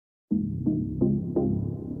We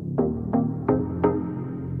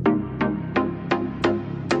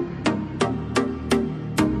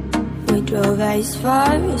drove as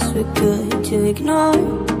far as we could to ignore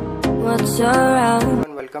what's around.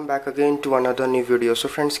 Welcome back again to another new video. So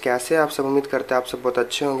friends, कैसे आप सब? उम्मीद करते हैं आप सब बहुत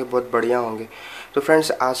अच्छे होंगे, बहुत बढ़िया होंगे। तो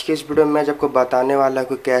फ्रेंड्स, आज के इस वीडियो में मैं आपको बताने वाला हूँ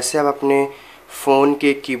कि कैसे आप अपने फ़ोन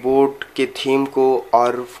के कीबोर्ड के थीम को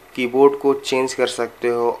और कीबोर्ड को चेंज कर सकते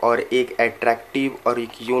हो और एक अट्रैक्टिव और एक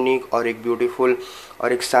यूनिक और एक ब्यूटीफुल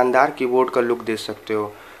और एक शानदार कीबोर्ड का लुक दे सकते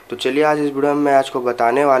हो। तो चलिए, आज इस वीडियो में मैं आपको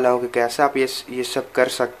बताने वाला हूँ कि कैसे आप ये सब कर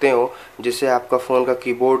सकते हो जिससे आपका फ़ोन का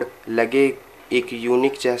कीबोर्ड लगे एक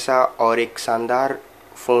यूनिक जैसा और एक शानदार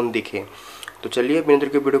फ़ोन दिखे। तो चलिए, बिना देर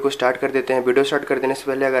के वीडियो को स्टार्ट कर देते हैं। वीडियो स्टार्ट कर देने से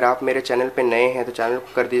पहले अगर आप मेरे चैनल पे नए हैं तो चैनल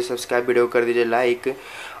को कर दीजिए सब्सक्राइब, वीडियो को कर दीजिए लाइक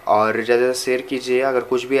और ज़्यादा शेयर कीजिए। अगर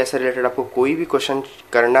कुछ भी ऐसा रिलेटेड आपको कोई भी क्वेश्चन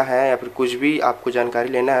करना है या फिर कुछ भी आपको जानकारी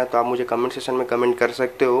लेना है तो आप मुझे कमेंट सेक्शन में कमेंट कर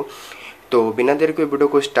सकते हो। तो बिना देर के वीडियो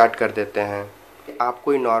को स्टार्ट कर देते हैं। आप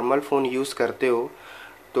कोई नॉर्मल फ़ोन यूज़ करते हो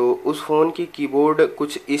तो उस फ़ोन की कीबोर्ड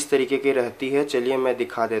कुछ इस तरीके की रहती है। चलिए मैं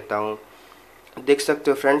दिखा देता हूँ। देख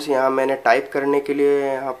सकते हो फ्रेंड्स, यहाँ मैंने टाइप करने के लिए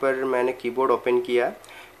यहाँ पर मैंने कीबोर्ड ओपन किया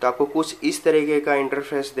तो आपको कुछ इस तरीके का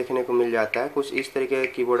इंटरफेस देखने को मिल जाता है। कुछ इस तरीके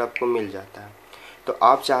का कीबोर्ड आपको मिल जाता है। तो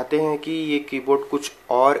आप चाहते हैं कि ये कीबोर्ड कुछ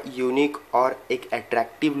और यूनिक और एक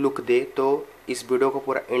अट्रैक्टिव लुक दे तो इस वीडियो को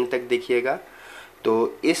पूरा एंड तक देखिएगा।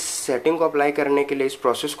 तो इस सेटिंग को अप्लाई करने के लिए, इस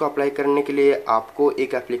प्रोसेस को अप्लाई करने के लिए आपको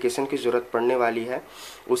एक एप्लीकेशन की ज़रूरत पड़ने वाली है।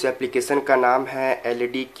 उस एप्लीकेशन का नाम है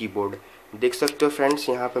एलईडी कीबोर्ड। देख सकते हो फ्रेंड्स,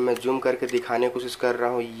 यहाँ पे मैं जूम करके दिखाने की कोशिश कर रहा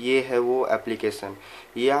हूँ। ये है वो एप्लीकेशन।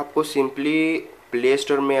 ये आपको सिंपली प्ले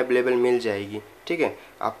स्टोर में अवेलेबल मिल जाएगी। ठीक है,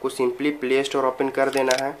 आपको सिंपली प्ले स्टोर ओपन कर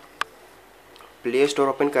देना है। प्ले स्टोर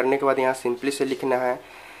ओपन करने के बाद यहाँ सिंपली से लिखना है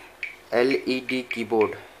एलईडी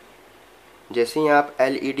कीबोर्ड। जैसे ही आप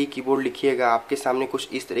एलईडी कीबोर्ड लिखिएगा आपके सामने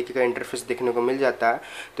कुछ इस तरीके का इंटरफेस देखने को मिल जाता है।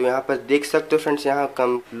 तो यहाँ पर देख सकते हो फ्रेंड्स, यहाँ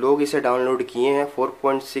कम लोग इसे डाउनलोड किए हैं,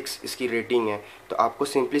 4.6 इसकी रेटिंग है। तो आपको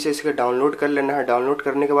सिंपली से इसे डाउनलोड कर लेना है। डाउनलोड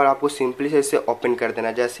करने के बाद आपको सिंपली से इसे ओपन कर देना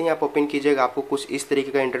है। जैसे ही आप ओपन कीजिएगा आपको कुछ इस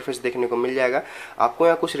तरीके का इंटरफेस देखने को मिल जाएगा। आपको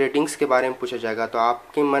यहाँ कुछ रेटिंग्स के बारे में पूछा जाएगा। तो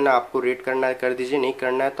आपके मन आपको रेट करना है कर दीजिए, नहीं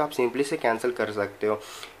करना है तो आप सिंपली से कैंसिल कर सकते हो।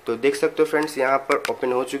 तो देख सकते हो फ्रेंड्स, यहाँ पर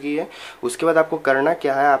ओपन हो चुकी है। उसके बाद आपको करना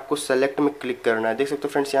क्या है, आपको सेलेक्ट में क्लिक करना है। देख सकते हो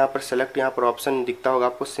फ्रेंड्स, यहाँ पर सेलेक्ट, यहाँ पर ऑप्शन दिखता होगा।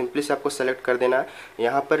 आपको सिंपली से आपको सेलेक्ट कर देना है।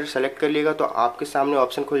 यहाँ पर सेलेक्ट कर लिएगा तो आपके सामने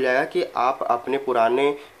ऑप्शन खुल जाएगा कि आप अपने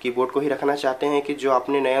पुराने कीबोर्ड को ही रखना चाहते हैं कि जो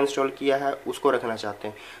आपने नया इंस्टॉल किया है उसको रखना चाहते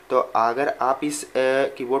हैं। तो अगर आप इस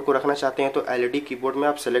कीबोर्ड को रखना चाहते हैं तो एलईडी कीबोर्ड में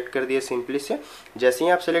आप सेलेक्ट कर दिए सिंपली से। जैसे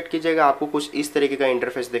ही आप सेलेक्ट कीजिएगा आपको कुछ इस तरीके का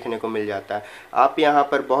इंटरफेस देखने को मिल जाता है। आप यहाँ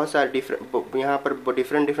पर बहुत सारे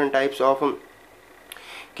डिफरेंट टाइप्स ऑफ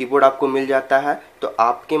कीबोर्ड आपको मिल जाता है। तो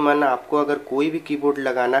आपके मन, आपको अगर कोई भी कीबोर्ड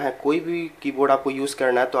लगाना है, कोई भी कीबोर्ड आपको यूज़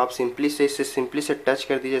करना है तो आप सिंपली से इसे सिंपली से टच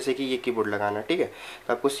कर दीजिए। जैसे कि ये कीबोर्ड लगाना है, ठीक है,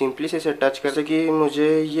 तो आपको सिंपली से इसे टच कर, जैसे कि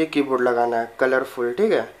मुझे ये कीबोर्ड लगाना है कलरफुल,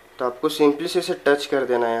 ठीक है, तो आपको सिंपली से इसे टच कर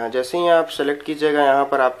देना है। यहाँ जैसे ही आप सेलेक्ट कीजिएगा यहाँ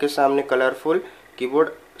पर आपके सामने कलरफुल कीबोर्ड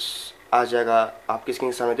आ जाएगा आपकी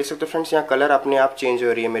स्क्रीन के सामने। देख सकते हो फ्रेंड्स, यहाँ कलर अपने आप चेंज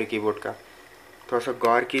हो रही है मेरे कीबोर्ड का। थोड़ा सा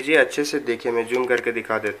गौर कीजिए, अच्छे से देखिए, मैं जूम करके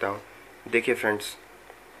दिखा देता हूँ। देखिए फ्रेंड्स,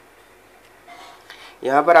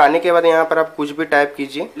 यहाँ पर आने के बाद यहाँ पर आप कुछ भी टाइप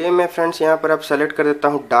कीजिए। चलिए मैं फ्रेंड्स यहाँ पर आप सेलेक्ट कर देता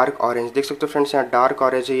हूँ डार्क ऑरेंज। देख सकते हो फ्रेंड्स, यहाँ डार्क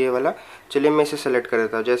ऑरेंज है ये वाला। चलिए मैं इसे सेलेक्ट कर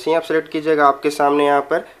देता हूँ। जैसे ही आप सेलेक्ट कीजिएगा आपके सामने यहाँ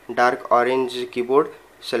पर डार्क ऑरेंज कीबोर्ड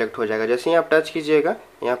सेलेक्ट हो जाएगा। जैसे ही आप टच कीजिएगा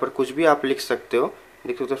यहाँ पर कुछ भी आप लिख सकते हो।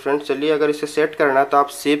 देख सकते हो फ्रेंड्स, चलिए अगर इसे सेट करना तो आप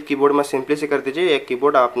सेव कीबोर्ड में सिंपली से कर दीजिए, एक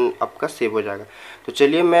कीबोर्ड आपका सेव हो जाएगा। तो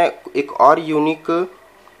चलिए मैं एक और यूनिक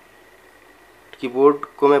कीबोर्ड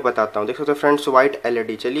को मैं बताता हूँ। देख सकते हो फ्रेंड्स, वाइट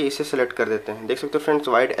एलईडी। चलिए इसे सेलेक्ट कर देते हैं। देख सकते हो फ्रेंड्स,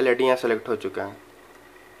 वाइट एलईडी यहाँ सेलेक्ट हो चुका है।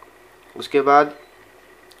 उसके बाद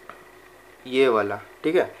ये वाला,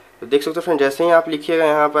 ठीक है। तो देख सकते हो फ्रेंड्स, जैसे ही आप लिखिएगा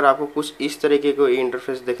यहाँ पर आपको कुछ इस तरीके को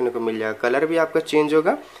इंटरफेस देखने को मिल जाएगा। कलर भी आपका चेंज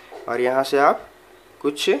होगा और यहाँ से आप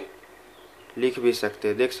कुछ लिख भी सकते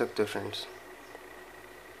हैं। देख सकते हो फ्रेंड्स,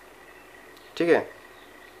 ठीक है।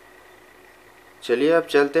 चलिए अब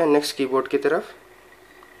चलते हैं नेक्स्ट कीबोर्ड की तरफ।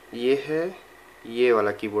 ये है ये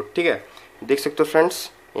वाला कीबोर्ड, ठीक है। देख सकते हो फ्रेंड्स,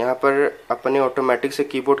 यहाँ पर अपने ऑटोमेटिक से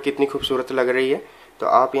कीबोर्ड कितनी खूबसूरत लग रही है। तो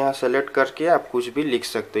आप यहाँ सेलेक्ट करके आप कुछ भी लिख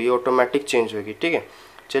सकते हो, ये ऑटोमेटिक चेंज होगी, ठीक है।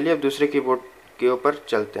 चलिए अब दूसरे कीबोर्ड के ऊपर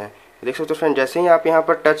चलते हैं। देख सकते हो फ्रेंड, जैसे ही आप यहाँ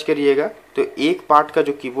पर टच करिएगा तो एक पार्ट का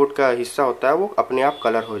जो कीबोर्ड का हिस्सा होता है वो अपने आप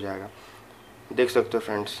कलर हो जाएगा। देख सकते हो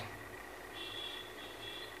फ्रेंड्स।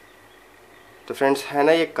 तो फ्रेंड्स है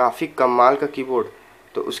ना ये काफ़ी कमाल का कीबोर्ड।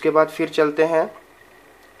 तो उसके बाद फिर चलते हैं,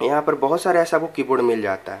 यहाँ पर बहुत सारे ऐसा आपको कीबोर्ड मिल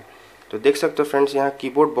जाता है। तो देख सकते हो फ्रेंड्स, यहाँ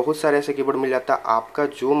कीबोर्ड बहुत सारे ऐसे कीबोर्ड मिल जाता है। आपका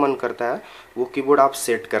जो मन करता है वो कीबोर्ड आप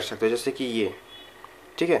सेट कर सकते हो, जैसे कि ये,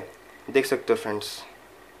 ठीक है। देख सकते हो फ्रेंड्स।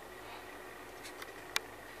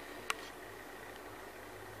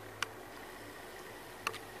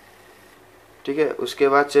 ठीक है, उसके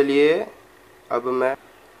बाद चलिए अब मैं,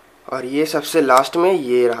 और ये सबसे लास्ट में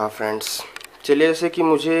ये रहा फ्रेंड्स। चलिए जैसे कि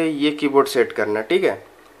मुझे ये कीबोर्ड सेट करना है, ठीक है,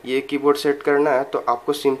 ये कीबोर्ड सेट करना है, तो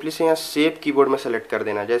आपको सिंपली से यहाँ सेव कीबोर्ड में सेलेक्ट कर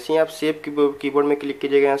देना है। जैसे ही आप सेव कीबोर्ड में क्लिक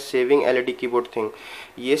कीजिएगा, यहाँ सेविंग एलईडी कीबोर्ड थिंग,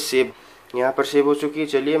 ये सेव यहाँ पर सेव हो चुकी है।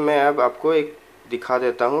 चलिए मैं अब आपको एक दिखा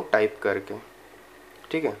देता हूँ टाइप करके,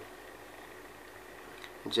 ठीक है।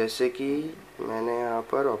 जैसे कि मैंने यहाँ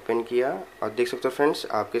पर ओपन किया और देख सकते हो फ्रेंड्स,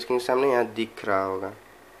 आपके स्क्रीन के सामने यहाँ दिख रहा होगा।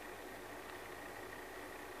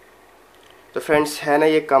 तो फ्रेंड्स है ना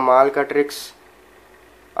ये कमाल का ट्रिक्स।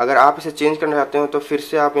 अगर आप इसे चेंज करना चाहते हो तो फिर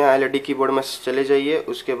से आप यहाँ एलईडी कीबोर्ड में चले जाइए,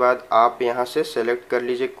 उसके बाद आप यहाँ से सेलेक्ट कर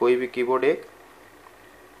लीजिए कोई भी कीबोर्ड एक,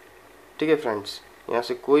 ठीक है फ्रेंड्स, यहाँ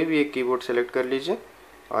से कोई भी एक कीबोर्ड सेलेक्ट कर लीजिए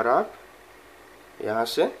और आप यहाँ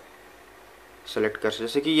से सेलेक्ट कर,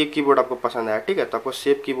 जैसे कि ये कीबोर्ड आपको पसंद आया, ठीक है, तो आपको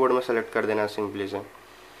सेव कीबोर्ड में सेलेक्ट कर देना है सिंपली से।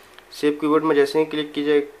 सेव कीबोर्ड में जैसे ही क्लिक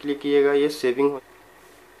कीजिएगा ये सेविंग हो,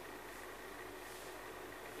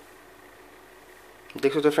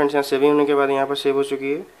 देख सकते हो फ्रेंड्स, यहाँ सेविंग होने के बाद यहाँ पर सेव हो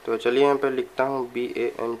चुकी है। तो चलिए यहाँ पर लिखता हूँ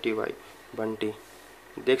BANTY बंटी।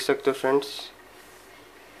 देख सकते हो फ्रेंड्स,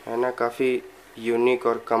 है ना काफ़ी यूनिक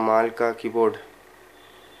और कमाल का कीबोर्ड।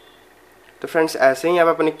 तो फ्रेंड्स ऐसे ही आप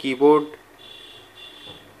अपने कीबोर्ड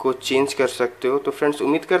को चेंज कर सकते हो। तो फ्रेंड्स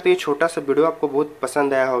उम्मीद करते हैं ये छोटा सा वीडियो आपको बहुत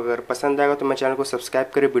पसंद आया होगा। अगर पसंद आएगा तो मेरे चैनल को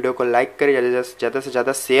सब्सक्राइब करें, वीडियो को लाइक करें, ज़्यादा से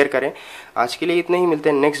ज़्यादा शेयर करें। आज के लिए इतना ही, मिलते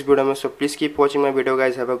हैं नेक्स्ट वीडियो में। So please keep watching my video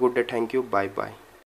guys, have a good day, thank you, bye bye.